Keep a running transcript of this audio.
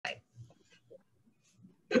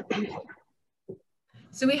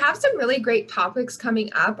So we have some really great topics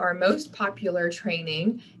coming up. Our most popular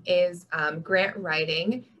training is grant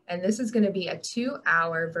writing. And this is going to be a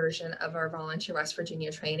 2-hour version of our Volunteer West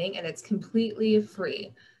Virginia training, and it's completely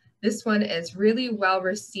free. This one is really well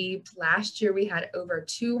received. Last year, we had over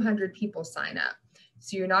 200 people sign up.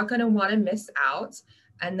 So you're not going to want to miss out.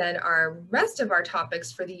 And then our rest of our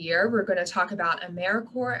topics for the year, we're going to talk about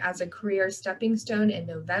AmeriCorps as a career stepping stone in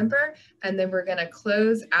November. And then we're going to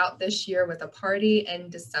close out this year with a party in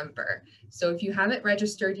December. So if you haven't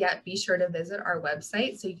registered yet, be sure to visit our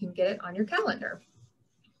website so you can get it on your calendar.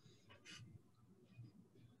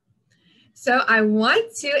 So I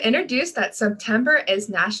want to introduce that September is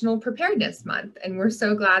National Preparedness Month, and we're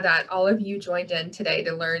so glad that all of you joined in today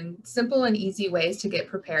to learn simple and easy ways to get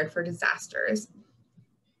prepared for disasters.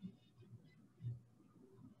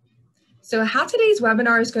 So how today's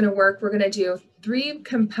webinar is going to work, we're going to do 3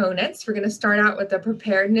 components. We're going to start out with a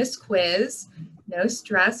preparedness quiz. No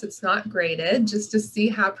stress, it's not graded, just to see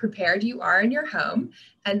how prepared you are in your home.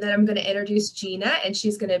 And then I'm going to introduce Gina, and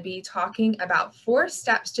she's going to be talking about 4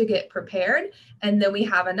 steps to get prepared. And then we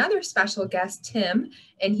have another special guest, Tim,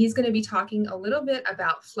 and he's going to be talking a little bit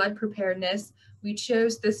about flood preparedness. We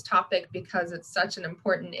chose this topic because it's such an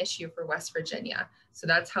important issue for West Virginia. So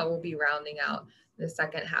that's how we'll be rounding out the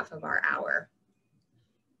second half of our hour.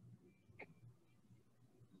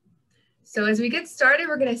 So as we get started,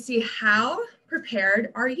 we're going to see how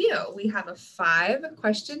prepared are you? We have a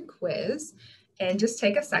 5-question quiz, and just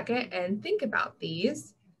take a second and think about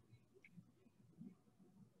these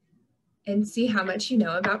and see how much you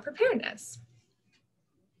know about preparedness.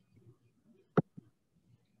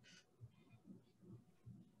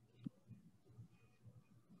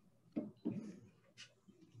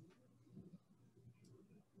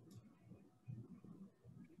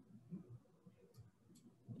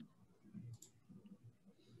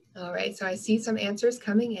 All right, so I see some answers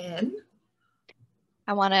coming in.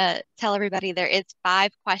 I want to tell everybody there is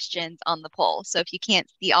 5 questions on the poll. So if you can't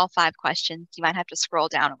see all 5 questions, you might have to scroll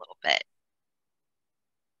down a little bit.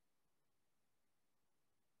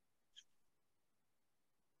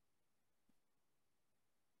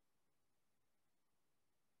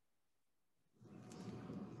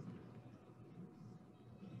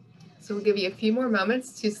 So we'll give you a few more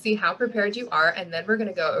moments to see how prepared you are, and then we're going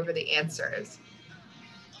to go over the answers.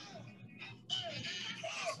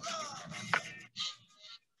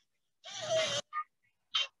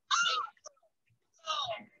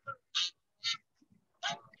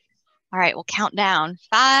 All right, we'll count down.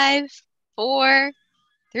 5, 4,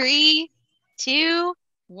 3, 2,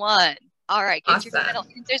 1. All right, get your final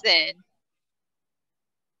answers in.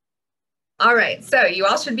 All right, so you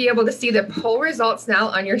all should be able to see the poll results now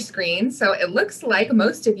on your screen. So it looks like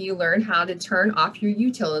most of you learned how to turn off your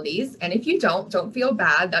utilities. And if you don't feel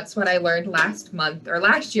bad. That's what I learned last month or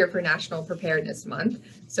last year for National Preparedness Month.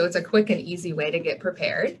 So it's a quick and easy way to get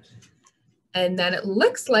prepared. And then it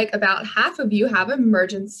looks like about half of you have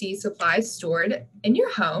emergency supplies stored in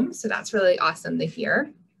your home. So that's really awesome to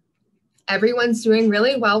hear. Everyone's doing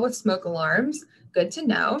really well with smoke alarms. Good to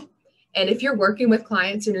know. And if you're working with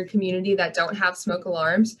clients in your community that don't have smoke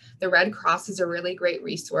alarms, the Red Cross is a really great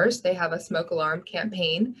resource. They have a smoke alarm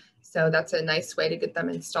campaign. So that's a nice way to get them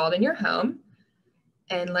installed in your home.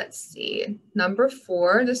 And let's see, number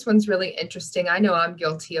 4, this one's really interesting. I know I'm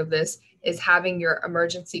guilty of this, is having your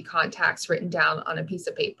emergency contacts written down on a piece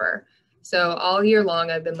of paper. So all year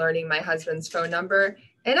long, I've been learning my husband's phone number,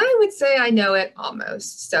 and I would say I know it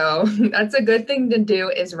almost. So that's a good thing to do,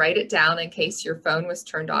 is write it down in case your phone was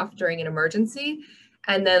turned off during an emergency.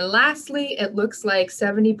 And then lastly, it looks like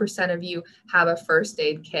 70% of you have a first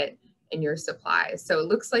aid kit in your supplies. So it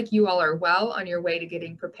looks like you all are well on your way to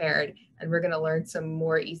getting prepared, and we're going to learn some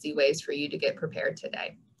more easy ways for you to get prepared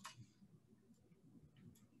today.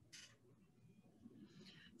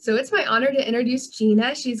 So it's my honor to introduce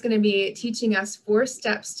Gina. She's going to be teaching us 4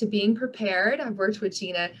 steps to being prepared. I've worked with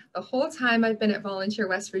Gina the whole time I've been at Volunteer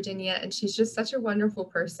West Virginia, and she's just such a wonderful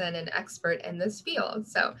person and expert in this field.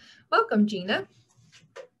 So welcome, Gina.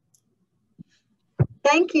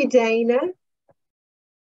 Thank you, Dana.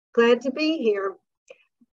 Glad to be here.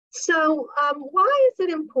 So why is it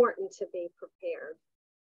important to be prepared?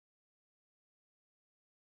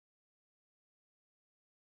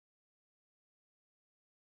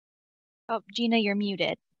 Oh, Gina, you're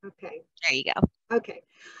muted. Okay. There you go. Okay.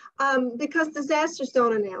 Because disasters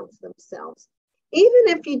don't announce themselves.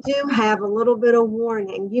 Even if you do have a little bit of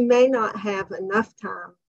warning, you may not have enough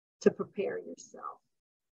time to prepare yourself.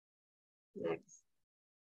 Next.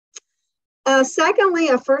 Secondly,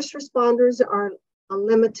 our first responders are a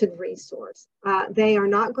limited resource. They are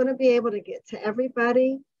not going to be able to get to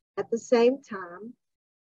everybody at the same time.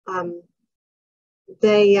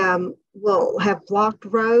 They will have blocked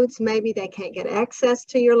roads. Maybe they can't get access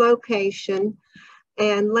to your location.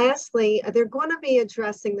 And lastly, they're going to be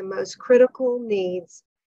addressing the most critical needs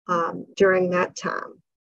during that time.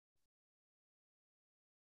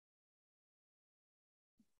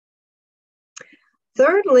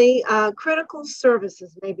 Thirdly, critical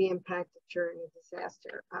services may be impacted during a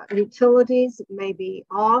disaster. Utilities may be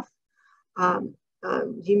off.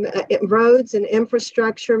 Roads and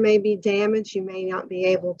infrastructure may be damaged. You may not be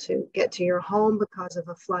able to get to your home because of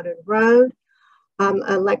a flooded road.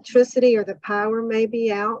 Electricity or the power may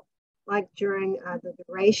be out, like during the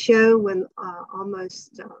derecho when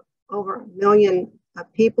almost over 1 million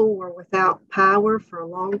people were without power for a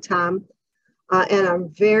long time in a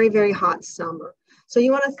very, very hot summer. So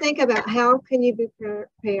you want to think about how can you be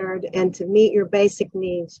prepared and to meet your basic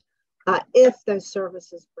needs if those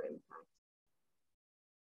services were impacted.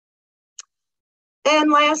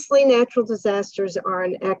 And lastly, natural disasters are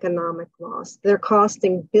an economic loss. They're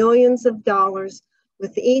costing billions of dollars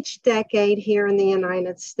with each decade here in the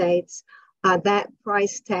United States. That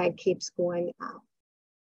price tag keeps going up.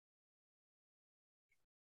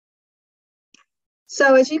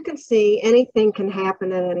 So as you can see, anything can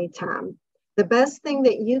happen at any time. The best thing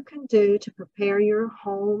that you can do to prepare your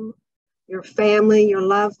home, your family, your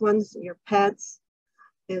loved ones, your pets,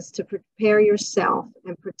 is to prepare yourself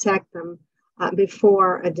and protect them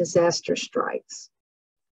before a disaster strikes.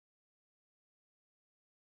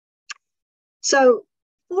 So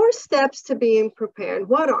 4 steps to being prepared.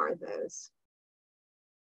 What are those?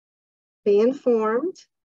 Be informed,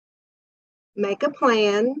 make a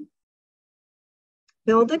plan,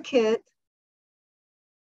 build a kit,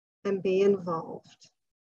 and be involved.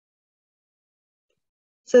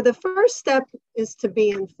 So the first step is to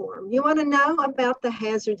be informed. You want to know about the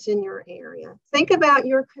hazards in your area. Think about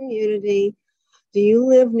your community. Do you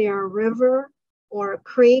live near a river or a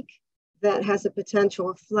creek that has a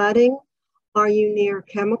potential of flooding? Are you near a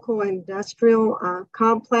chemical industrial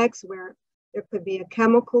complex where there could be a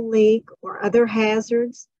chemical leak or other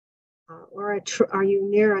hazards? Are you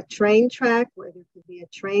near a train track where there could be a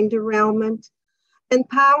train derailment? And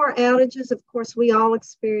power outages, of course, we all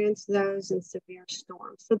experience those in severe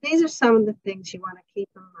storms. So these are some of the things you want to keep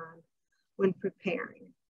in mind when preparing.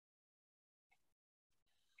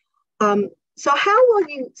 So how will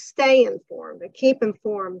you stay informed and keep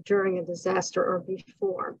informed during a disaster or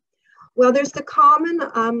before? Well, there's the common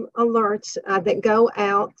alerts that go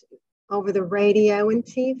out over the radio and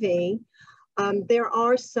TV. There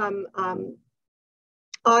are some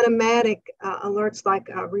automatic alerts like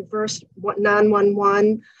reverse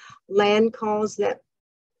 911 land calls that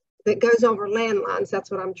goes over landlines.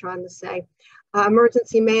 That's what I'm trying to say.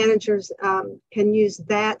 Emergency managers can use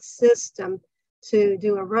that system to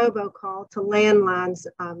do a robocall to landlines,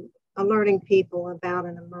 alerting people about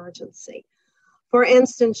an emergency. For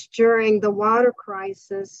instance, during the water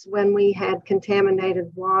crisis, when we had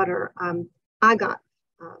contaminated water, I got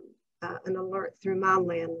an alert through my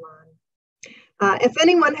landline. If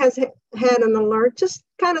anyone has had an alert, just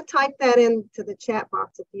kind of type that into the chat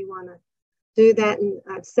box if you want to do that and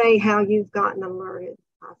say how you've gotten alerted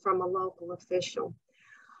from a local official.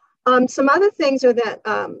 Some other things are that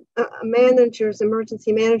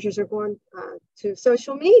emergency managers are going to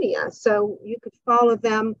social media. So you could follow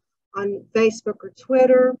them on Facebook or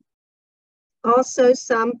Twitter. Also,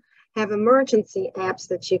 some have emergency apps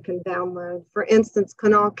that you can download. For instance,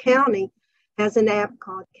 Kanawha County has an app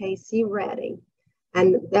called KC Ready,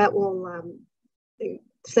 and that will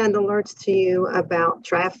send alerts to you about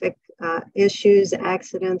traffic issues,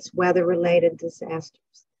 accidents, weather-related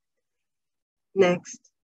disasters. Next.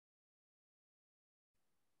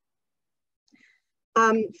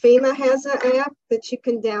 FEMA has an app that you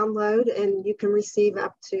can download, and you can receive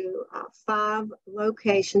up to 5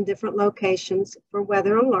 different locations for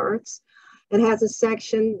weather alerts. It has a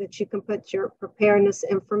section that you can put your preparedness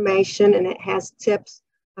information, and it has tips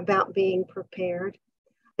about being prepared.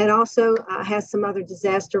 It also has some other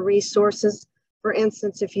disaster resources. For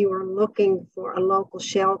instance, if you were looking for a local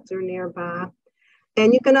shelter nearby.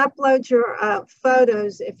 And you can upload your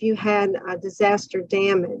photos if you had disaster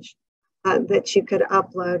damage. That you could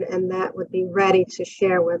upload, and that would be ready to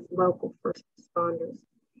share with local first responders.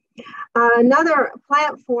 Another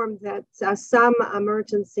platform that some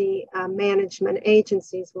emergency management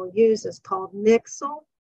agencies will use is called Nixle.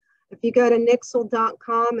 If you go to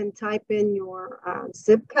nixle.com and type in your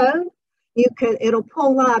zip code, it'll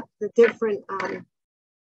pull up the different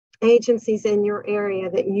agencies in your area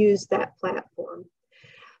that use that platform.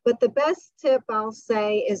 But the best tip I'll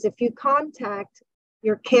say is if you contact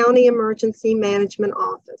your county emergency management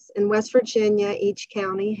office. In West Virginia, each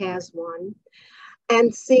county has one,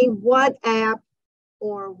 and see what app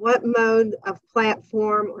or what mode of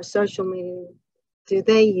platform or social media do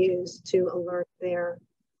they use to alert their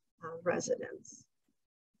residents.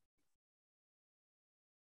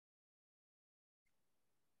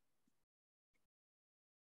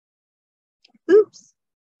 Oops.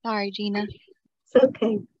 Sorry, Gina. It's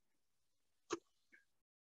okay.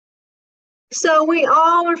 So we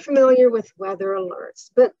all are familiar with weather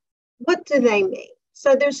alerts, but what do they mean?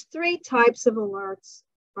 So there's 3 types of alerts,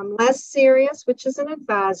 from less serious, which is an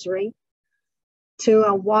advisory, to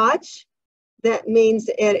a watch. That means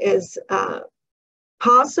it is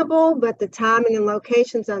possible, but the timing and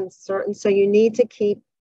location is uncertain, so you need to keep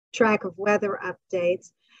track of weather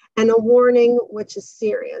updates. And a warning, which is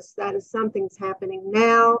serious. That is, something's happening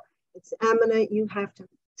now, it's imminent, you have to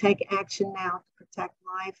take action now to protect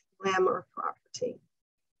life, limb, or property.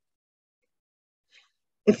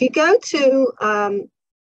 If you go to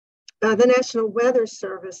the National Weather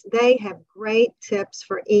Service, they have great tips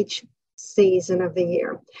for each season of the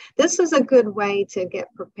year. This is a good way to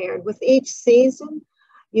get prepared. With each season,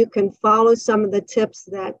 you can follow some of the tips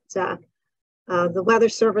that the Weather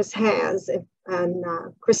Service has, and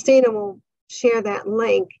Christina will share that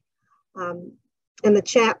link in the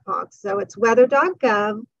chat box. So it's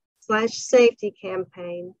weather.gov/safety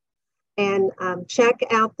campaign, and check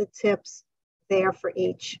out the tips there for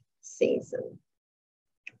each season.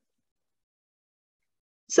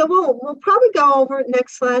 So we'll probably go over,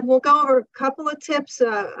 next slide, we'll go over a couple of tips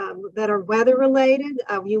that are weather related.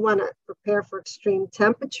 You want to prepare for extreme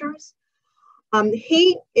temperatures.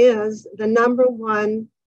 Heat is the #1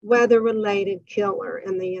 weather-related killer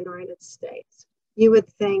in the United States. You would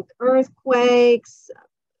think earthquakes,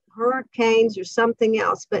 hurricanes, or something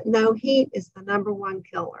else, but no, heat is the #1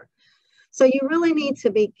 killer. So you really need to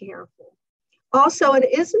be careful. Also, it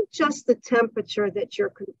isn't just the temperature that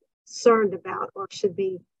you're concerned about or should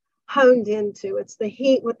be honed into. It's the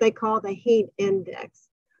heat, what they call the heat index.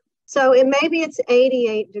 So maybe it's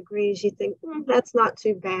 88 degrees. You think, that's not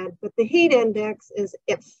too bad. But the heat index is,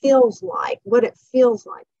 it feels like, what it feels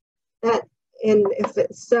like. That, and if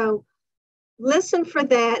it's so, listen for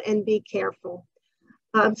that and be careful.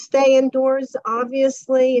 Stay indoors,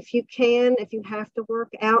 obviously, if you can. If you have to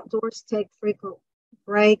work outdoors, take frequent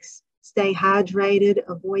breaks. Stay hydrated,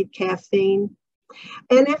 avoid caffeine.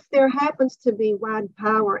 And if there happens to be wide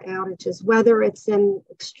power outages, whether it's in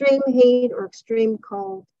extreme heat or extreme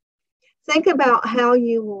cold, think about how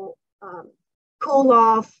you will cool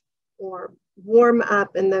off or warm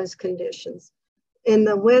up in those conditions. In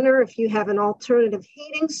the winter, if you have an alternative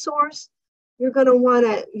heating source, you're going to want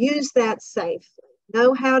to use that safely.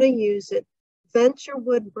 Know how to use it. Vent your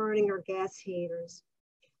wood burning or gas heaters.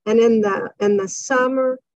 And in the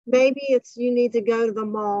summer, maybe it's you need to go to the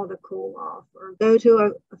mall to cool off, or go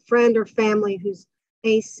to a friend or family whose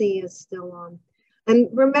AC is still on. And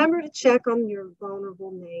remember to check on your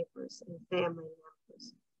vulnerable neighbors and family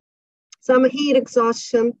members. Some heat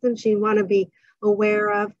exhaustion symptoms you want to be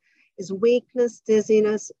aware of is weakness,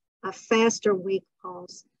 dizziness, a fast or weak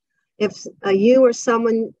pulse. If you or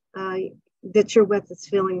someone that you're with is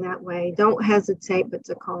feeling that way, don't hesitate but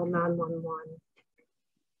to call 911.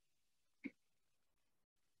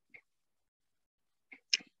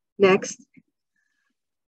 Next.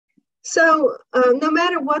 So no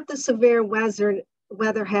matter what the severe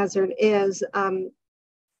weather hazard is,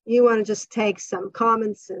 you want to just take some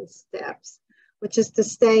common sense steps, which is to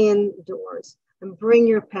stay indoors and bring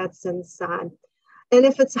your pets inside. And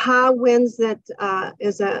if it's high winds that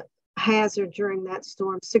is a hazard during that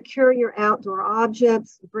storm, secure your outdoor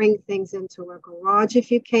objects, bring things into a garage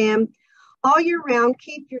if you can. All year round,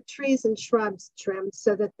 keep your trees and shrubs trimmed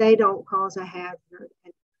so that they don't cause a hazard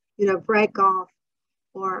and, break off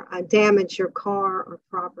or damage your car or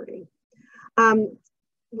property.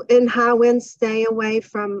 In high winds, stay away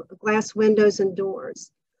from glass windows and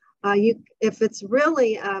doors. If it's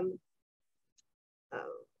really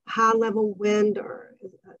high level wind or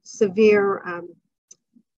severe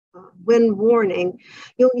wind warning,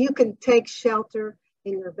 you can take shelter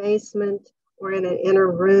in your basement or in an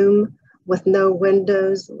inner room with no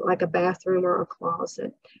windows, like a bathroom or a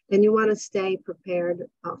closet. And you want to stay prepared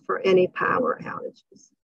for any power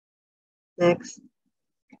outages. Next.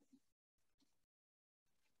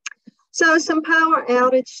 So some power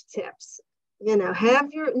outage tips.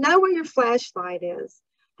 Know where your flashlight is.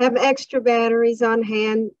 Have extra batteries on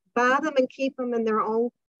hand. Buy them and keep them in their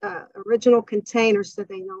own original containers so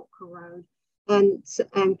they don't corrode. And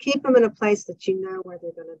keep them in a place that you know where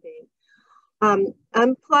they're going to be.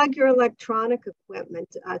 Unplug your electronic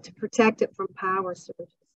equipment to protect it from power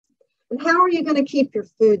surges. And how are you going to keep your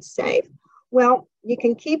food safe? Well, you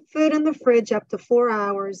can keep food in the fridge up to 4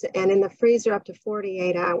 hours and in the freezer up to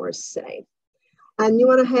 48 hours safe. And you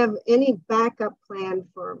want to have any backup plan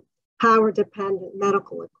for power-dependent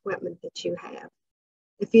medical equipment that you have.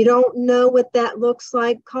 If you don't know what that looks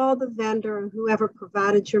like, call the vendor or whoever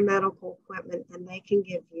provided your medical equipment, and they can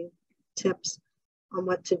give you tips on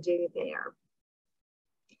what to do there.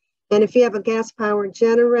 And if you have a gas-powered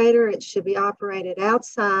generator, it should be operated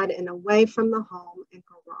outside and away from the home and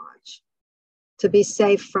garage to be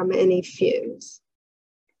safe from any fuse.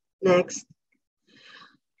 Next.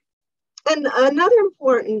 And another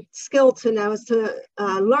important skill to know is to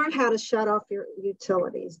learn how to shut off your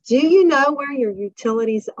utilities. Do you know where your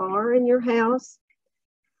utilities are in your house?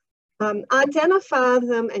 Identify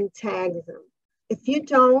them and tag them. If you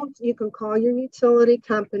don't, you can call your utility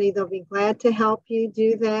company. They'll be glad to help you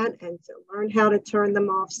do that and to learn how to turn them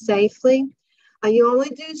off safely. You only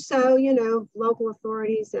do so, you know, local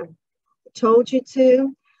authorities have told you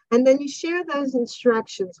to. And then you share those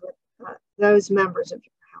instructions with those members of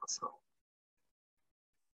your household.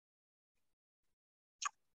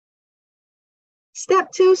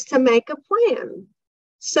 Step 2 is to make a plan.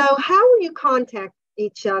 So how will you contact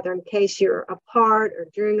each other in case you're apart or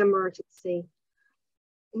during emergency?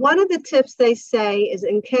 One of the tips they say is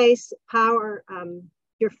in case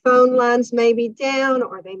your phone lines may be down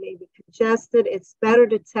or they may be congested, it's better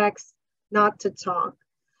to text, not to talk,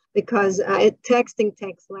 because texting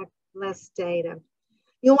takes less data.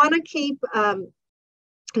 You want to keep a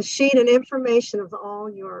sheet and information of all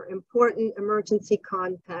your important emergency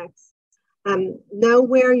contacts. Know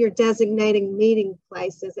where you're designating meeting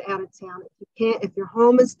places out of town. If your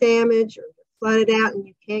home is damaged or flooded out and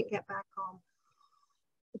you can't get back home,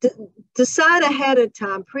 decide ahead of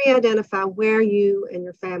time, pre-identify where you and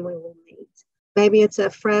your family will meet. Maybe it's a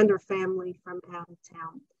friend or family from out of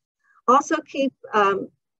town. Also keep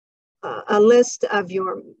a list of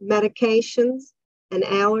your medications and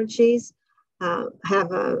allergies.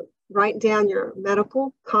 Write down your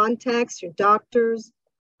medical contacts, your doctors,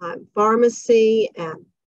 pharmacy, and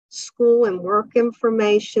school and work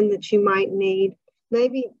information that you might need.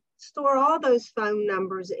 Maybe store all those phone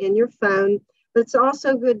numbers in your phone, but it's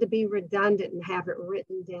also good to be redundant and have it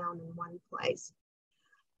written down in one place.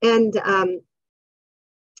 And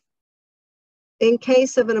in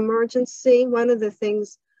case of an emergency, one of the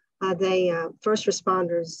things first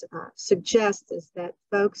responders suggest is that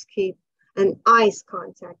folks keep an ICE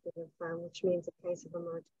contact in their phone, which means in case of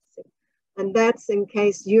emergency. And that's in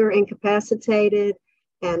case you're incapacitated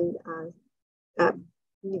and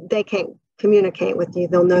they can't communicate with you,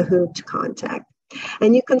 they'll know who to contact.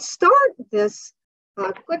 And you can start this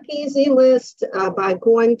quick, easy list by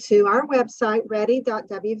going to our website,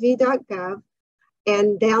 ready.wv.gov,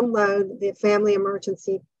 and download the Family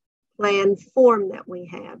Emergency Plan form that we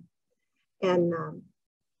have. And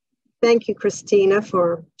thank you, Christina,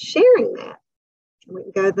 for sharing that. We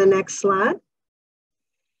can go to the next slide.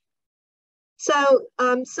 So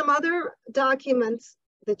some other documents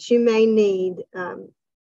that you may need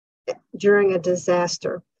during a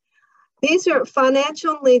disaster. These are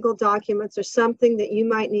financial and legal documents or something that you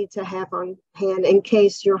might need to have on hand in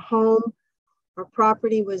case your home or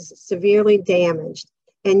property was severely damaged,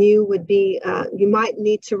 and you might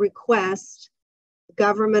need to request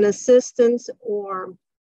government assistance or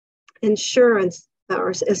insurance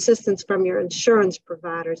or assistance from your insurance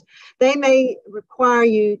providers. They may require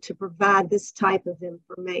you to provide this type of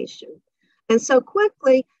information. And so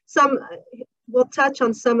quickly, we'll touch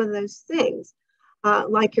on some of those things.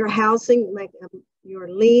 Like your housing, like your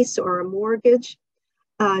lease or a mortgage,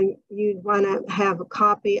 you'd want to have a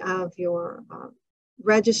copy of your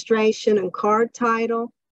registration and card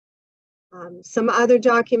title. Some other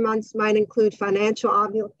documents might include financial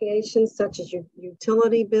obligations such as your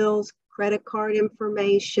utility bills, credit card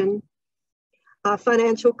information,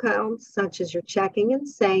 financial accounts such as your checking and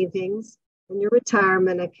savings and your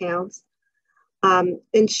retirement accounts.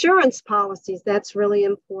 Insurance policies, that's really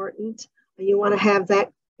important. You want to have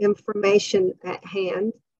that information at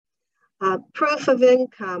hand. Proof of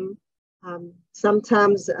income.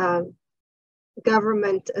 Sometimes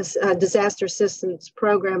government disaster assistance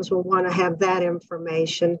programs will want to have that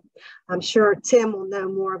information. I'm sure Tim will know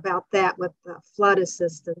more about that with flood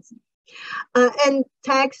assistance. And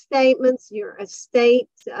tax statements, your estate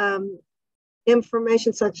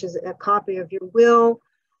information, such as a copy of your will,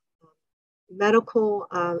 medical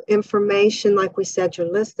information, like we said,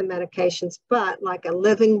 your list of medications, but like a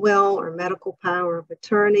living will or medical power of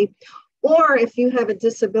attorney, or if you have a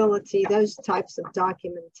disability, those types of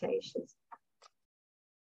documentations.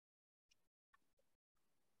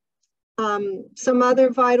 Some other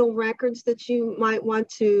vital records that you might want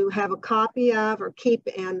to have a copy of or keep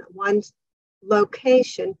in one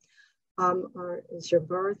location is your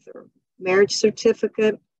birth or marriage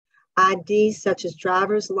certificate, ID such as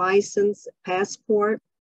driver's license, passport.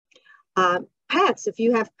 Pets, if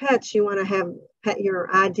you have pets, you want to have your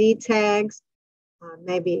ID tags,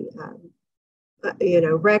 maybe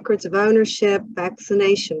records of ownership,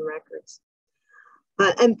 vaccination records.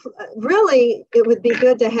 And really, it would be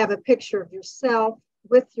good to have a picture of yourself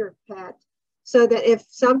with your pet so that if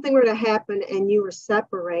something were to happen and you were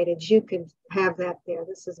separated, you could have that there.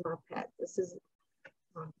 This is my pet. This is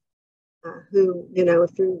who,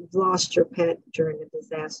 if you lost your pet during a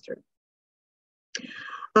disaster.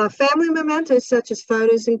 Family mementos such as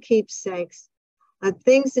photos and keepsakes,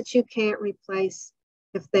 things that you can't replace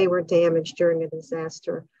if they were damaged during a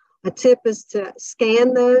disaster. A tip is to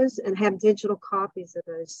scan those and have digital copies of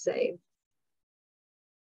those saved.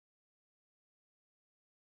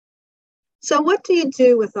 So what do you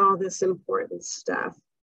do with all this important stuff?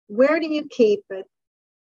 Where do you keep it?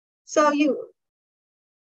 So you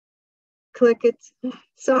click it.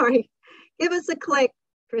 Sorry. Give us a click,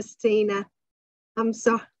 Christina. I'm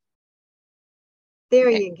sorry.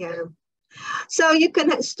 There you go. So you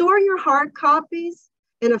can store your hard copies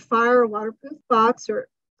in a fire or waterproof box or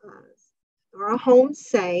a home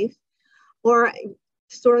safe, or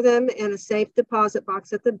store them in a safe deposit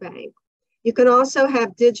box at the bank. You can also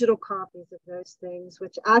have digital copies of those things,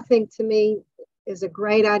 which I think to me is a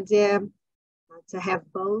great idea to have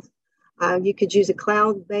both. You could use a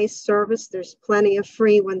cloud-based service. There's plenty of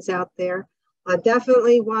free ones out there.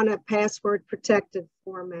 Definitely want a password protected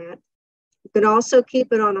format. You can also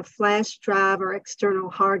keep it on a flash drive or external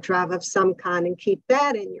hard drive of some kind and keep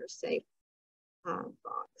that in your safe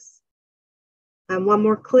box. And one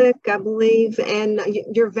more click, I believe, and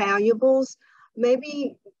your valuables.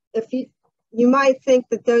 Maybe if you might think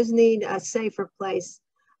that those need a safer place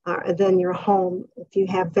than your home. If you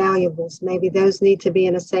have valuables, maybe those need to be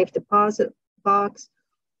in a safe deposit box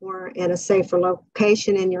or in a safer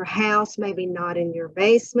location in your house, maybe not in your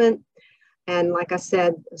basement. And like I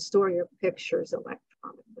said, store your pictures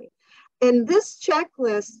electronically. And this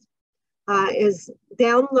checklist is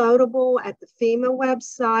downloadable at the FEMA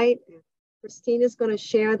website. Christina's going to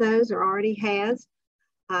share those, or already has,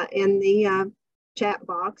 in the chat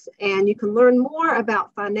box. And you can learn more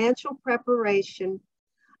about financial preparation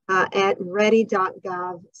at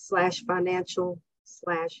ready.gov/financial/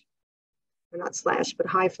 or not slash, but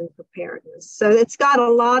 - preparedness. So it's got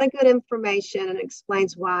a lot of good information and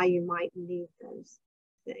explains why you might need those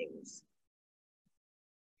things.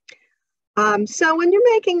 So when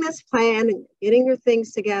you're making this plan and getting your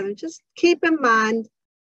things together, just keep in mind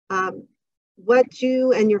what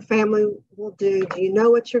you and your family will do. Do you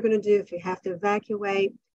know what you're going to do if you have to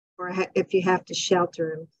evacuate or if you have to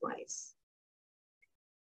shelter in place?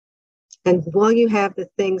 And will you have the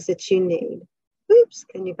things that you need? Oops,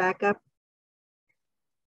 can you back up?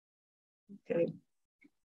 Okay.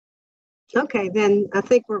 Okay, then I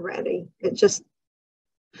think we're ready.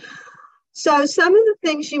 So some of the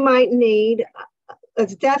things you might need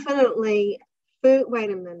is definitely food.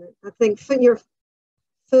 Wait a minute. I think your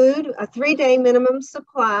food, a 3-day minimum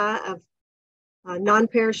supply of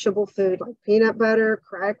non-perishable food like peanut butter,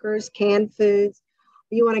 crackers, canned foods.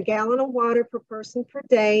 You want a gallon of water per person per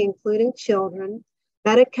day, including children,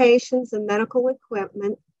 medications and medical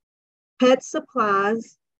equipment, pet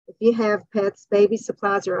supplies, if you have pets, baby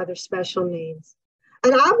supplies or other special needs.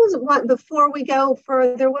 And before we go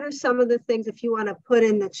further, what are some of the things, if you want to put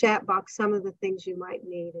in the chat box, some of the things you might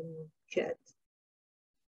need in your kit?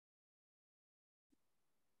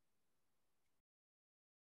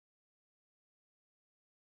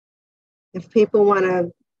 If people want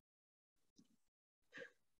to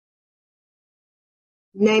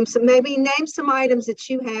name some items that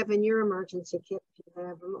you have in your emergency kit, if you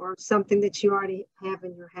have them, or something that you already have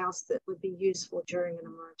in your house that would be useful during an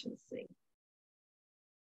emergency.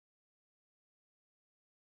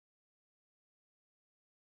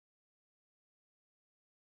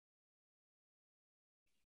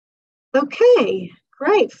 Okay,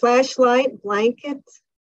 great. Flashlight, blanket,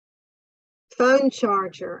 phone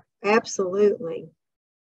charger, absolutely.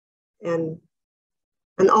 And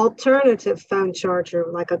an alternative phone charger,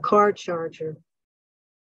 like a car charger.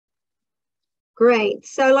 Great,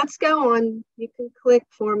 so let's go on. You can click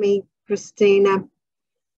for me, Christina.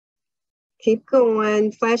 Keep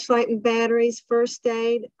going. Flashlight and batteries, first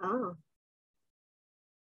aid. Oh.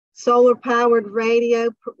 Solar powered radio,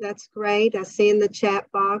 that's great. I see in the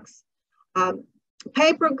chat box.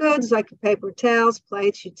 Paper goods like paper towels,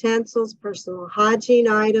 plates, utensils, personal hygiene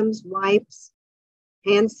items, wipes,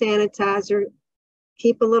 hand sanitizer.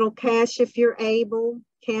 Keep a little cash if you're able,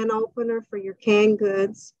 can opener for your canned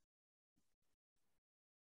goods,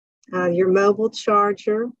 your mobile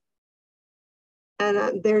charger.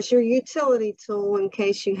 And there's your utility tool in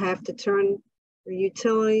case you have to turn your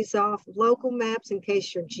utilities off, local maps in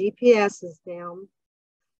case your GPS is down,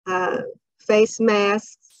 face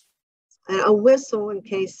masks, and a whistle in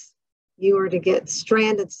case you were to get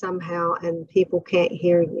stranded somehow and people can't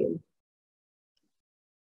hear you.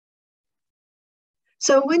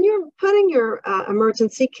 So when you're putting your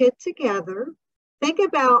emergency kit together, think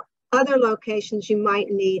about other locations you might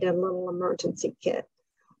need a little emergency kit,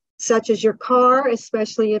 such as your car,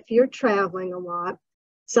 especially if you're traveling a lot,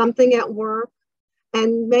 something at work,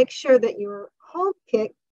 and make sure that your home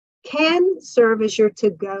kit can serve as your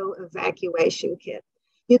to-go evacuation kit.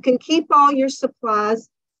 You can keep all your supplies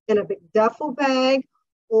in a big duffel bag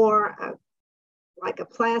or like a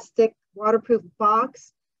plastic waterproof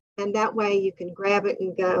box, and that way you can grab it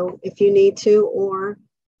and go if you need to, or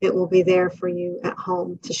it will be there for you at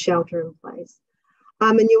home to shelter in place.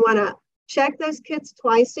 And you want to check those kits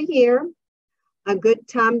twice a year. A good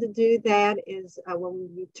time to do that is when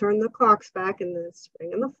you turn the clocks back in the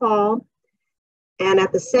spring and the fall. And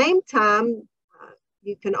at the same time,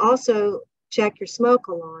 you can also check your smoke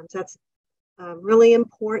alarms. That's really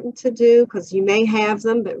important to do because you may have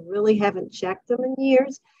them, but really haven't checked them in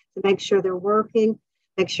years to make sure they're working.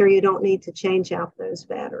 Make sure you don't need to change out those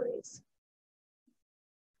batteries.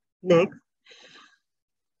 Next.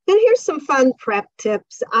 And here's some fun prep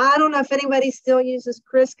tips. I don't know if anybody still uses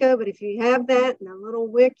Crisco, but if you have that and a little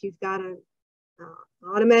wick, you've got an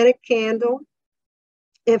automatic candle.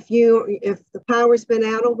 If the power's been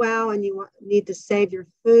out a while and you need to save your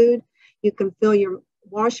food, you can fill your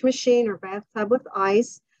wash machine or bathtub with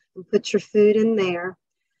ice and put your food in there.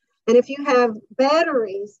 And if you have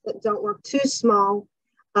batteries that don't work too small,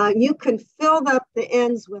 you can fill up the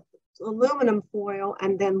ends with aluminum foil,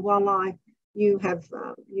 and then voila, you've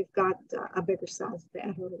got a bigger size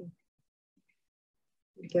battery.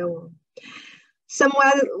 Go on. Some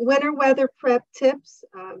winter weather prep tips.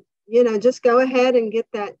 Just go ahead and get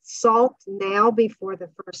that salt now before the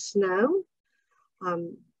first snow.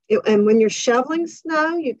 And when you're shoveling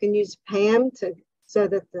snow, you can use Pam so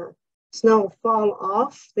that the snow will fall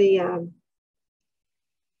off the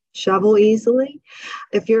shovel easily.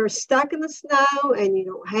 If you're stuck in the snow and you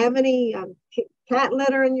don't have any cat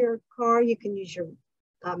litter in your car, you can use your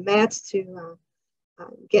mats to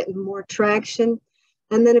get more traction.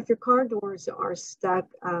 And then if your car doors are stuck,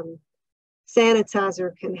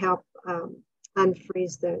 sanitizer can help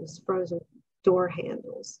unfreeze those frozen door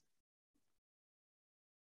handles.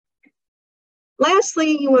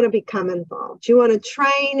 Lastly, you want to become involved. You want to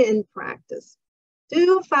train and practice.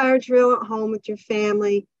 Do a fire drill at home with your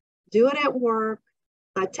family. Do it at work.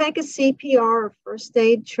 Take a CPR or first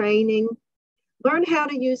aid training. Learn how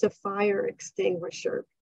to use a fire extinguisher.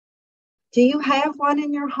 Do you have one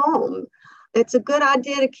in your home? It's a good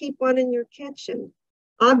idea to keep one in your kitchen.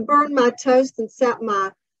 I've burned my toast and set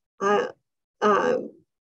my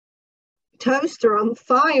toaster on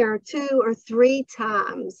fire 2 or 3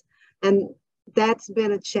 times, and that's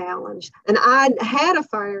been a challenge. And I had a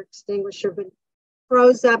fire extinguisher, but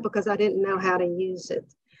froze up because I didn't know how to use it.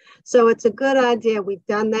 So it's a good idea. We've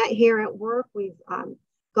done that here at work. We've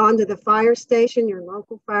gone to the fire station. Your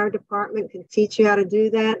local fire department can teach you how to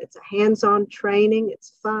do that. It's a hands-on training.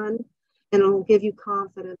 It's fun, and it will give you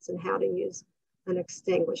confidence in how to use an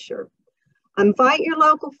extinguisher. Invite your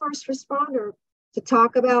local first responder to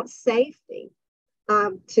talk about safety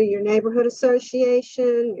to your neighborhood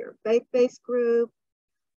association, your faith-based group,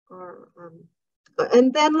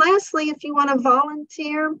 and then lastly, if you want to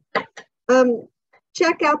volunteer,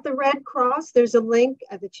 check out the Red Cross. There's a link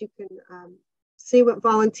that you can see what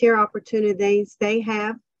volunteer opportunities they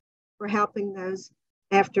have for helping those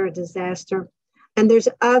after a disaster. And there's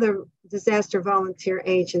other disaster volunteer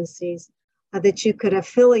agencies that you could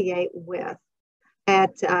affiliate with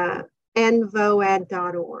at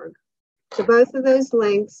nvoad.org. So both of those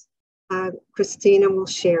links, Christina will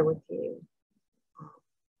share with you.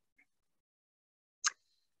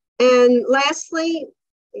 And lastly,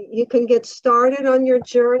 you can get started on your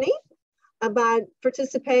journey by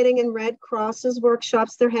participating in Red Cross's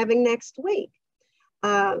workshops they're having next week.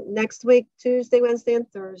 Next week, Tuesday, Wednesday, and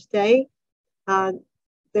Thursday,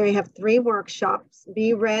 they have 3 workshops.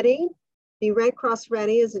 Be Ready. Be Red Cross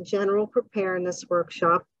Ready is a general preparedness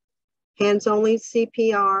workshop, hands-only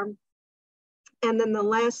CPR. And then the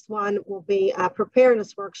last one will be a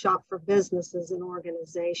preparedness workshop for businesses and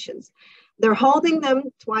organizations. They're holding them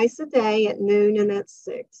twice a day at noon and at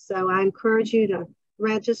 6. So I encourage you to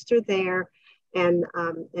register there. and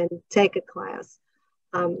take a class.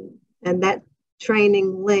 And that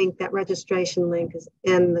training link, that registration link, is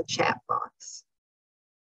in the chat box.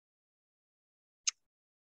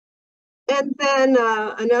 And then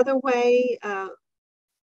another way,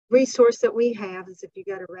 resource that we have is if you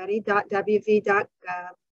go to ready.wv.gov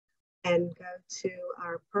and go to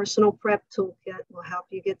our personal prep toolkit, will help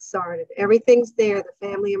you get started. Everything's there, the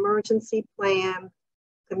family emergency plan,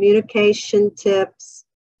 communication tips,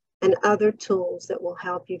 and other tools that will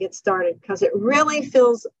help you get started, because it really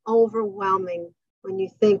feels overwhelming when you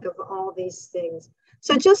think of all these things.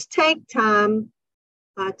 So just take time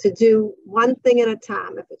to do one thing at a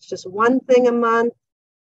time. If it's just one thing a month,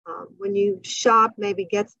 when you shop, maybe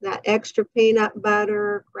get that extra peanut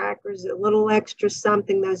butter, crackers, a little extra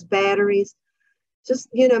something, those batteries. Just,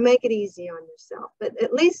 make it easy on yourself, but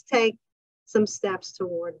at least take some steps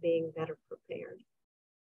toward being better prepared.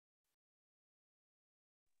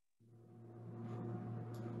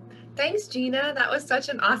 Thanks, Gina. That was such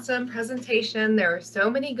an awesome presentation. There were so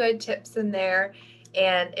many good tips in there.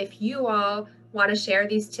 And if you all want to share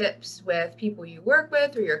these tips with people you work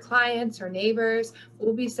with or your clients or neighbors,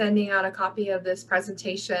 we'll be sending out a copy of this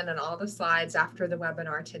presentation and all the slides after the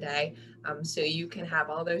webinar today, so you can have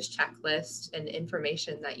all those checklists and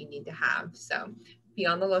information that you need to have. So be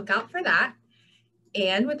on the lookout for that.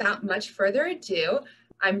 And without much further ado,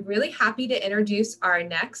 I'm really happy to introduce our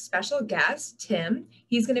next special guest, Tim.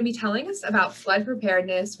 He's going to be telling us about flood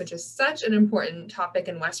preparedness, which is such an important topic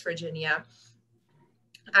in West Virginia.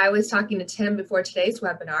 I was talking to Tim before today's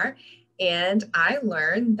webinar, and I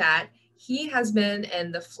learned that he has been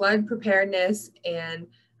in the flood preparedness and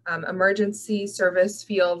emergency service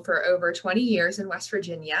field for over 20 years in West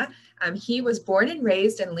Virginia. He was born and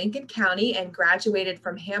raised in Lincoln County and graduated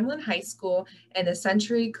from Hamlin High School and the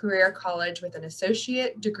Century Career College with an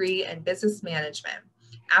associate degree in business management.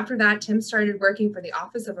 After that, Tim started working for the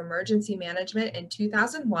Office of Emergency Management in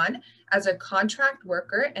 2001 as a contract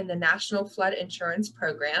worker in the National Flood Insurance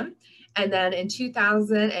Program. And then in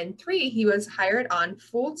 2003, he was hired on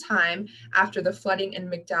full-time after the flooding in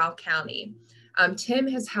McDowell County. Tim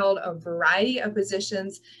has held a variety of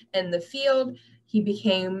positions in the field. He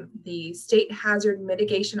became the State Hazard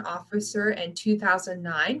Mitigation Officer in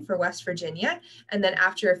 2009 for West Virginia. And then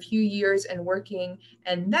after a few years in working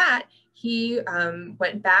in that, he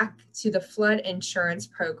went back to the flood insurance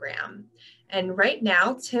program. And right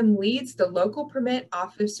now, Tim leads the local permit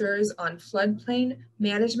officers on floodplain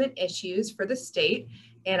management issues for the state.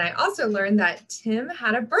 And I also learned that Tim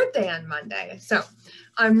had a birthday on Monday. So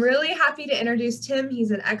I'm really happy to introduce Tim.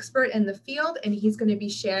 He's an expert in the field, and he's going to be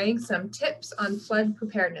sharing some tips on flood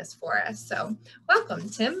preparedness for us. So welcome,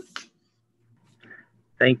 Tim.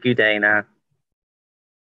 Thank you, Dana.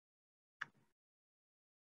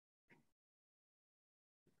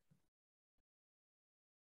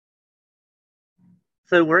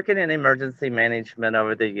 So working in emergency management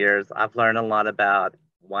over the years, I've learned a lot about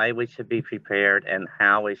why we should be prepared and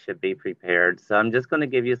how we should be prepared. So I'm just going to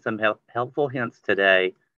give you some helpful hints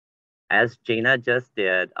today. As Gina just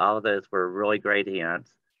did, all of those were really great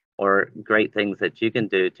hints or great things that you can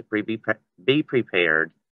do to be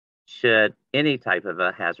prepared should any type of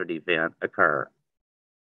a hazard event occur.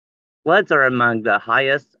 Floods are among the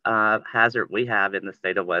highest hazard we have in the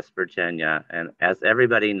state of West Virginia. And as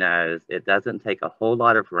everybody knows, it doesn't take a whole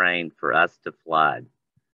lot of rain for us to flood.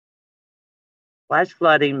 Flash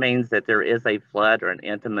flooding means that there is a flood or an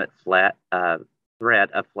intimate threat of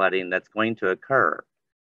flooding that's going to occur.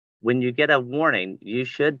 When you get a warning, you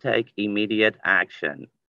should take immediate action,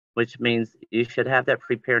 which means you should have that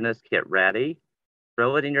preparedness kit ready,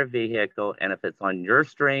 throw it in your vehicle, and if it's on your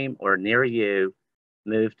stream or near you,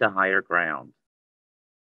 move to higher ground.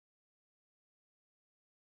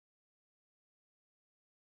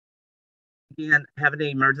 Again, having an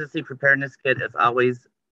emergency preparedness kit is always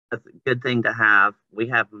a good thing to have. We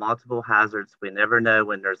have multiple hazards. We never know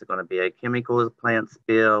when there's going to be a chemical plant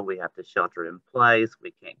spill. We have to shelter in place.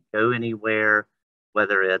 We can't go anywhere,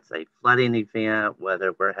 whether it's a flooding event,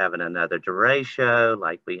 whether we're having another derecho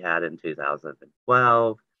like we had in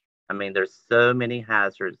 2012. I mean, there's so many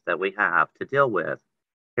hazards that we have to deal with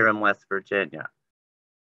here in West Virginia.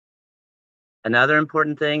 Another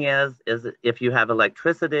important thing is if you have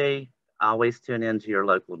electricity, always tune into your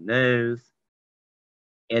local news.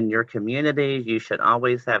 In your community, you should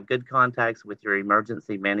always have good contacts with your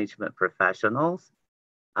emergency management professionals.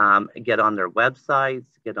 Get on their websites,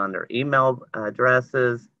 get on their email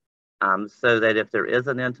addresses, so that if there is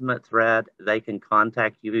an intimate threat, they can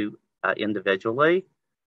contact you individually.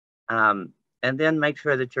 And then make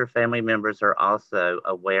sure that your family members are also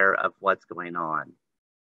aware of what's going on.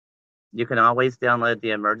 You can always download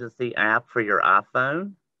the emergency app for your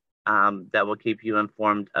iPhone that will keep you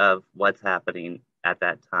informed of what's happening at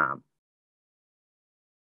that time.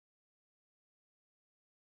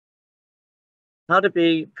 How to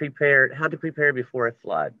prepare before a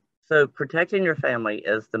flood. So protecting your family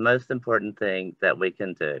is the most important thing that we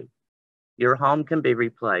can do. Your home can be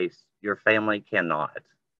replaced, your family cannot.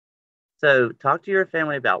 So talk to your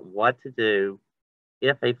family about what to do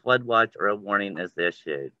if a flood watch or a warning is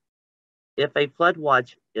issued. If a flood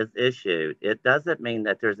watch is issued, it doesn't mean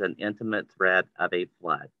that there's an intimate threat of a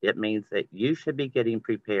flood. It means that you should be getting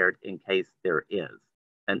prepared in case there is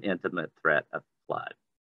an intimate threat of flood.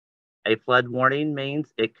 A flood warning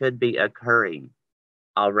means it could be occurring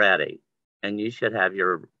already, and you should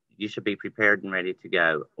be prepared and ready to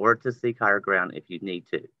go, or to seek higher ground if you need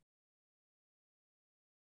to.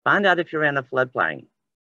 Find out if you're in a floodplain.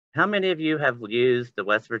 How many of you have used the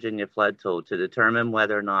West Virginia flood tool to determine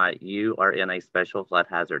whether or not you are in a special flood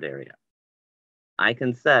hazard area? I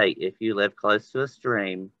can say if you live close to a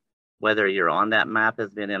stream, whether you're on that map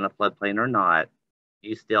as being in a floodplain or not,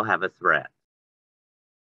 you still have a threat.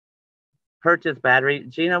 Purchase battery.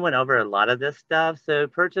 Gina went over a lot of this stuff. So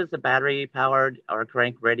purchase a battery powered or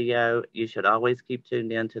crank radio. You should always keep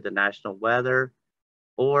tuned in to the national weather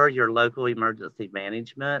or your local emergency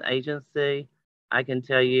management agency. I can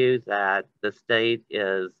tell you that the state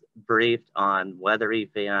is briefed on weather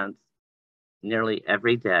events nearly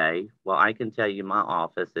every day. Well, I can tell you my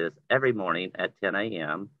office is every morning at 10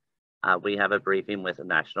 a.m. We have a briefing with the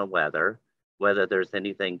national weather. Whether there's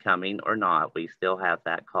anything coming or not, we still have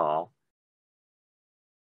that call.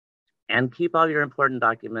 And keep all your important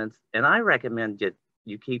documents. And I recommend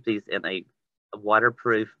you keep these in a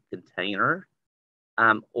waterproof container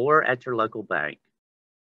or at your local bank.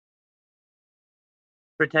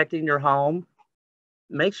 Protecting your home.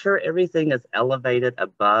 Make sure everything is elevated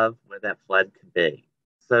above where that flood could be.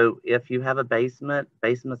 So if you have a basement,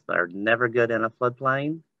 basements are never good in a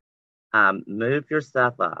floodplain. Move your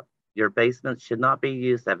stuff up. Your basement should not be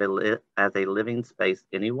used as a living space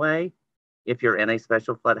anyway. If you're in a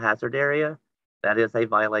special flood hazard area, that is a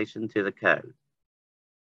violation to the code.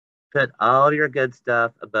 Put all your good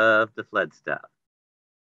stuff above the flood stuff.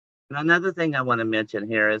 And another thing I want to mention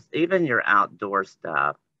here is even your outdoor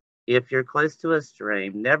stuff. If you're close to a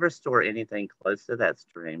stream, never store anything close to that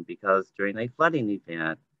stream because during a flooding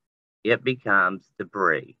event, it becomes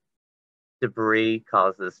debris. Debris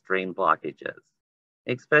causes stream blockages,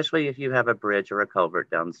 especially if you have a bridge or a culvert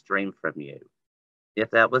downstream from you.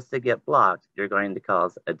 If that was to get blocked, you're going to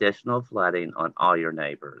cause additional flooding on all your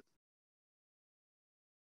neighbors.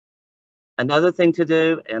 Another thing to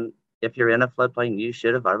do, and if you're in a floodplain, you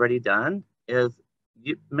should have already done, is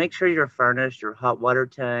you make sure your furnace, your hot water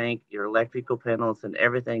tank, your electrical panels, and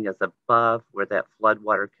everything is above where that flood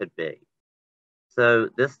water could be. So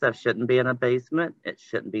this stuff shouldn't be in a basement. It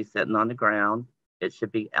shouldn't be sitting on the ground. It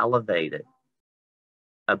should be elevated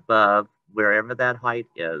above wherever that height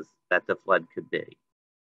is that the flood could be.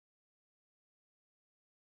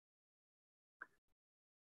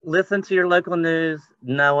 Listen to your local news.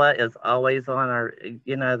 NOAA is always on our,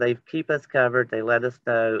 they keep us covered. They let us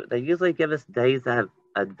know. They usually give us days of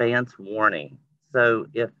advance warning. So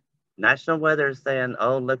if national weather is saying,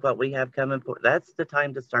 oh, look what we have coming, that's the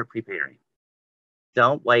time to start preparing.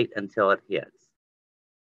 Don't wait until it hits.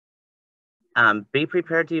 Be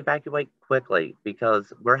prepared to evacuate quickly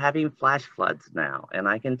because we're having flash floods now. And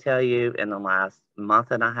I can tell you in the last month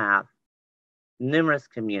and a half, numerous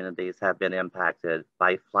communities have been impacted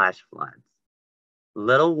by flash floods.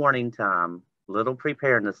 Little warning time, little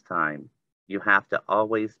preparedness time. You have to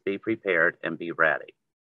always be prepared and be ready.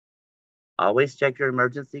 Always check your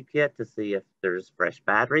emergency kit to see if there's fresh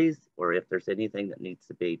batteries or if there's anything that needs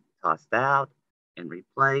to be tossed out and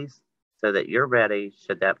replaced so that you're ready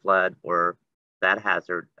should that flood or that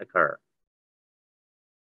hazard occur.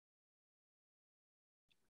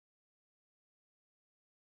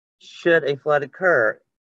 Should a flood occur,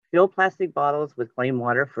 fill plastic bottles with clean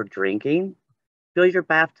water for drinking. Fill your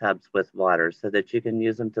bathtubs with water so that you can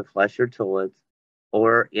use them to flush your toilets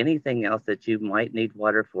or anything else that you might need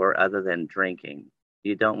water for other than drinking.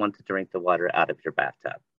 You don't want to drink the water out of your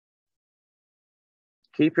bathtub.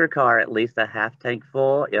 Keep your car at least a half tank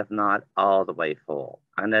full, if not all the way full.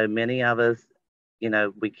 I know many of us,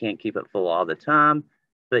 we can't keep it full all the time,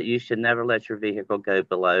 but you should never let your vehicle go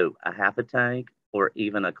below a half a tank or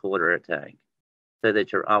even a quarter a tank so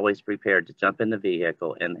that you're always prepared to jump in the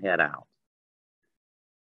vehicle and head out.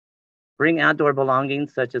 Bring outdoor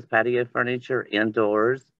belongings such as patio furniture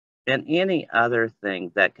indoors and any other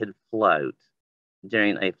thing that could float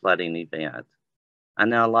during a flooding event. I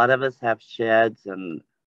know a lot of us have sheds and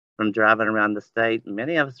from driving around the state.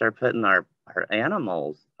 Many of us are putting our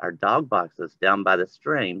animals, our dog boxes, down by the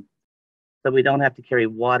stream so we don't have to carry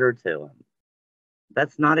water to them.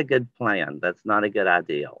 That's not a good plan. That's not a good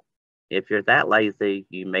ideal. If you're that lazy,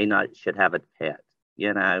 you may not should have a pet,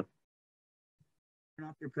 you know. Turn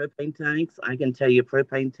off your propane tanks. I can tell you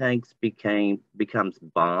propane tanks becomes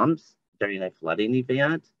bombs during a flooding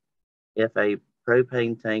event. If a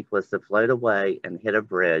propane tank was to float away and hit a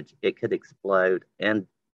bridge, it could explode and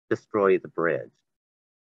destroy the bridge.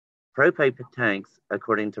 Propane tanks,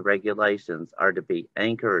 according to regulations, are to be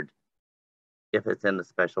anchored if it's in the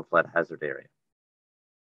special flood hazard area.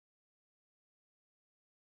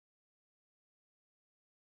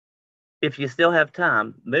 If you still have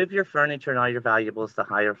time, move your furniture and all your valuables to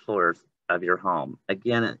higher floors of your home.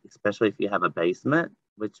 Again, especially if you have a basement,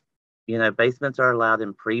 which, you know, basements are allowed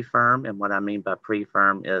in pre-firm. And what I mean by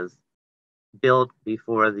pre-firm is built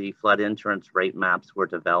before the flood insurance rate maps were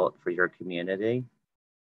developed for your community.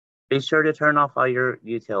 Be sure to turn off all your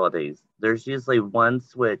utilities. There's usually one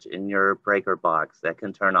switch in your breaker box that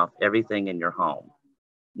can turn off everything in your home.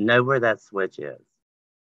 Know where that switch is.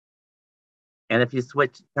 And if you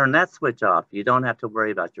turn that switch off, you don't have to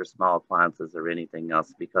worry about your small appliances or anything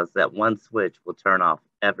else, because that one switch will turn off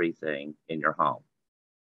everything in your home.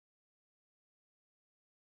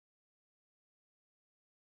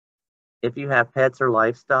 If you have pets or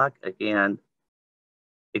livestock, again,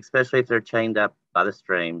 especially if they're chained up by the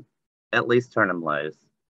stream, at least turn them loose.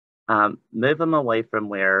 Move them away from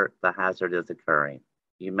where the hazard is occurring.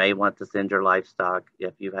 You may want to send your livestock,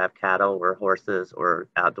 if you have cattle or horses or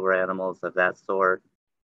outdoor animals of that sort,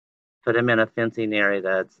 put them in a fencing area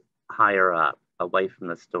that's higher up, away from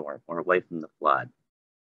the storm or away from the flood.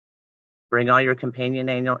 Bring all your companion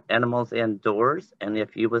animals indoors, and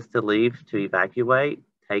if you was to leave to evacuate,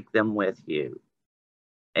 take them with you.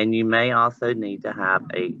 And you may also need to have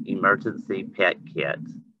an emergency pet kit,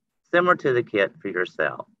 similar to the kit for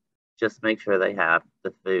yourself. Just make sure they have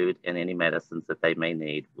the food and any medicines that they may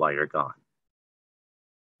need while you're gone.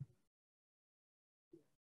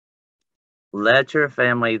 Let your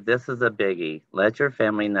family, this is a biggie, let your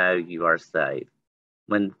family know you are safe.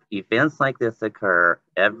 When events like this occur,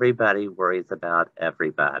 everybody worries about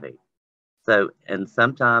everybody. So, and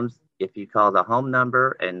sometimes if you call the home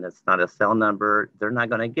number and it's not a cell number, they're not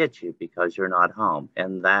going to get you because you're not home.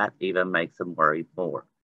 And that even makes them worry more.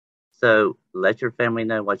 So let your family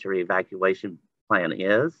know what your evacuation plan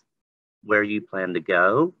is, where you plan to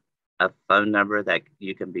go, a phone number that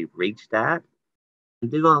you can be reached at, and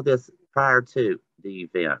do all this prior to the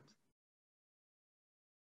event.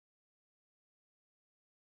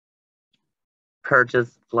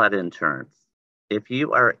 Purchase flood insurance. If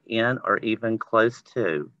you are in or even close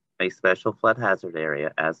to a special flood hazard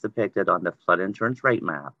area as depicted on the flood insurance rate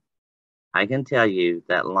map, I can tell you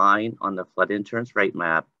that line on the flood insurance rate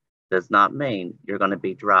map does not mean you're going to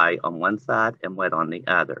be dry on one side and wet on the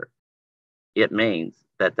other. It means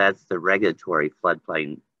that that's the regulatory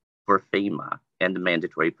floodplain for FEMA and the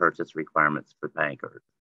mandatory purchase requirements for bankers.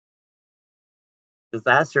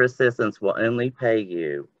 Disaster assistance will only pay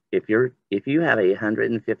you if you have a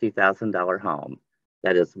 $150,000 home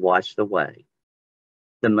that is washed away.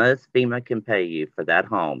 The most FEMA can pay you for that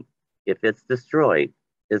home, if it's destroyed,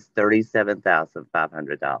 is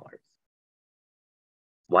 $37,500.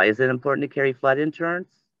 Why is it important to carry flood insurance?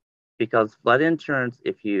 Because flood insurance,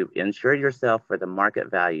 if you insure yourself for the market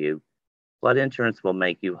value, flood insurance will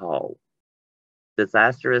make you whole.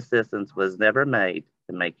 Disaster assistance was never made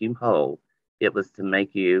to make you whole. It was to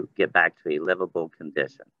make you get back to a livable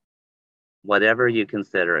condition. Whatever you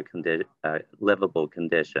consider a livable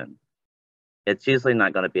condition, it's usually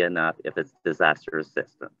not going to be enough if it's disaster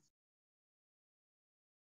assistance.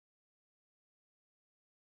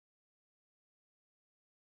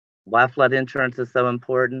 Why flood insurance is so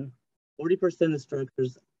important? 40% of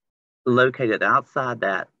structures located outside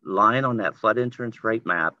that line on that flood insurance rate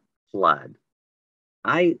map flood.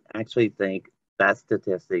 I actually think that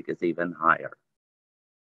statistic is even higher.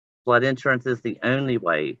 Flood insurance is the only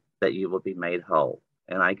way that you will be made whole.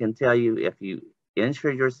 And I can tell you, if you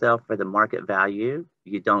insure yourself for the market value,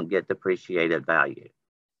 you don't get depreciated value.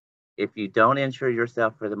 If you don't insure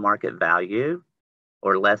yourself for the market value,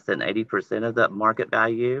 or less than 80% of the market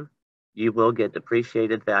value, you will get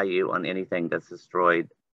depreciated value on anything that's destroyed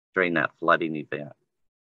during that flooding event.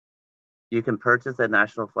 You can purchase a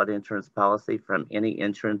national flood insurance policy from any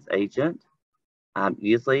insurance agent,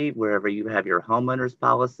 usually wherever you have your homeowner's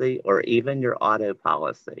policy or even your auto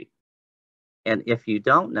policy. And if you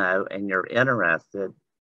don't know and you're interested,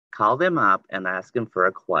 call them up and ask them for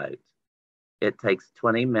a quote. It takes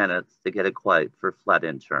 20 minutes to get a quote for flood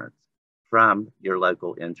insurance from your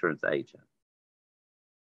local insurance agent.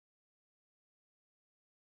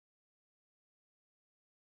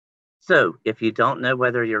 So if you don't know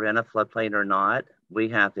whether you're in a floodplain or not, we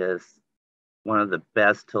have one of the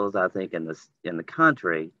best tools, I think, in the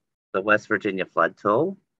country, the West Virginia Flood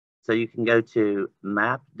Tool. So you can go to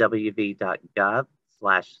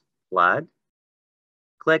mapwv.gov/flood,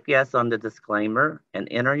 click yes on the disclaimer, and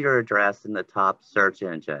enter your address in the top search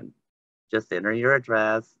engine. Just enter your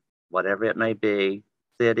address, whatever it may be,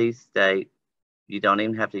 city, state. You don't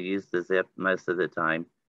even have to use the zip most of the time,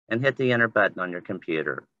 and hit the enter button on your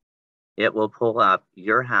computer. It will pull up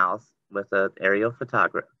your house with an aerial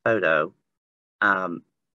photo. And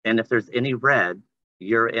if there's any red,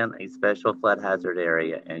 you're in a special flood hazard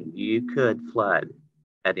area and you could flood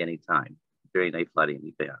at any time during a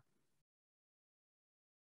flooding event.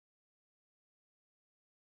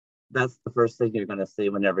 That's the first thing you're going to see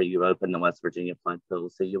whenever you open the West Virginia Flood Tool.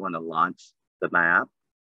 So you want to launch the map.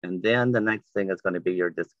 And then the next thing is going to be your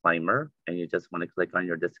disclaimer. And you just want to click on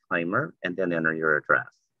your disclaimer and then enter your address.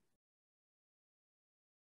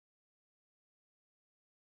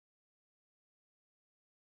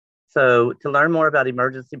 So to learn more about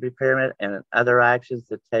emergency preparedness and other actions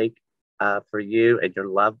to take for you and your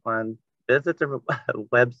loved one, visit the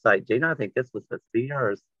website. Gina, I think this was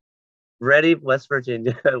yours.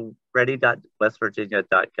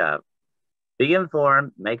 ready.westvirginia.gov. Be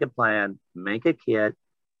informed, make a plan, make a kit,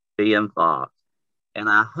 be involved. And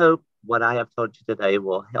I hope what I have told you today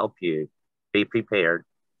will help you be prepared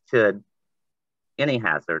should any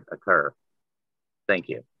hazard occur. Thank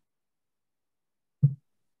you.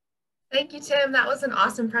 Thank you, Tim. That was an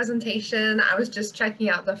awesome presentation. I was just checking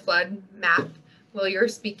out the flood map while you were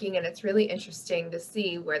speaking, and it's really interesting to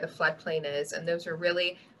see where the floodplain is. And those are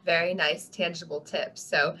really very nice, tangible tips.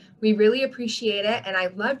 So we really appreciate it. And I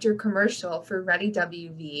loved your commercial for Ready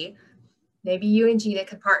WV. Maybe you and Gina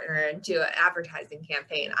could partner and do an advertising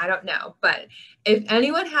campaign. I don't know. But if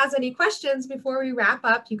anyone has any questions before we wrap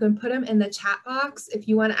up, you can put them in the chat box. If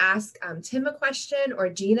you want to ask Tim a question or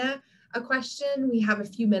Gina a question, we have a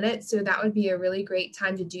few minutes, so that would be a really great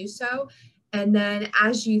time to do so. And then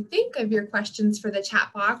as you think of your questions for the chat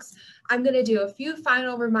box, I'm going to do a few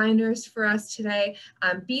final reminders for us today.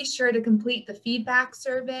 Be sure to complete the feedback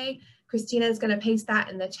survey. Christina is going to paste that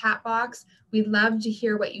in the chat box. We'd love to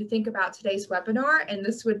hear what you think about today's webinar, and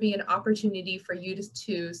this would be an opportunity for you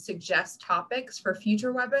to suggest topics for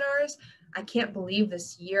future webinars. I can't believe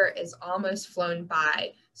this year is almost flown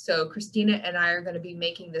by. So Christina and I are going to be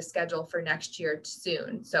making the schedule for next year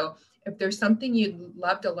soon. So if there's something you'd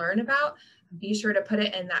love to learn about, be sure to put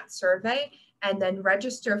it in that survey and then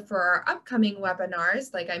register for our upcoming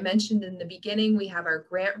webinars. Like I mentioned in the beginning, we have our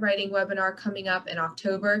grant writing webinar coming up in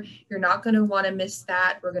October. You're not going to want to miss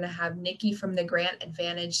that. We're going to have Nikki from the Grant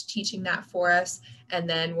Advantage teaching that for us. And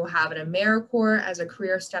then we'll have an AmeriCorps as a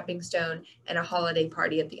career stepping stone and a holiday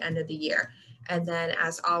party at the end of the year. And then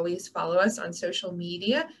as always, follow us on social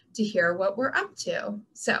media to hear what we're up to.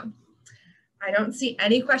 So I don't see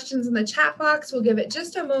any questions in the chat box. We'll give it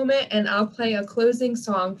just a moment and I'll play a closing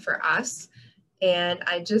song for us. And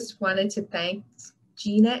I just wanted to thank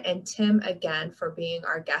Gina and Tim again for being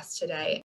our guests today.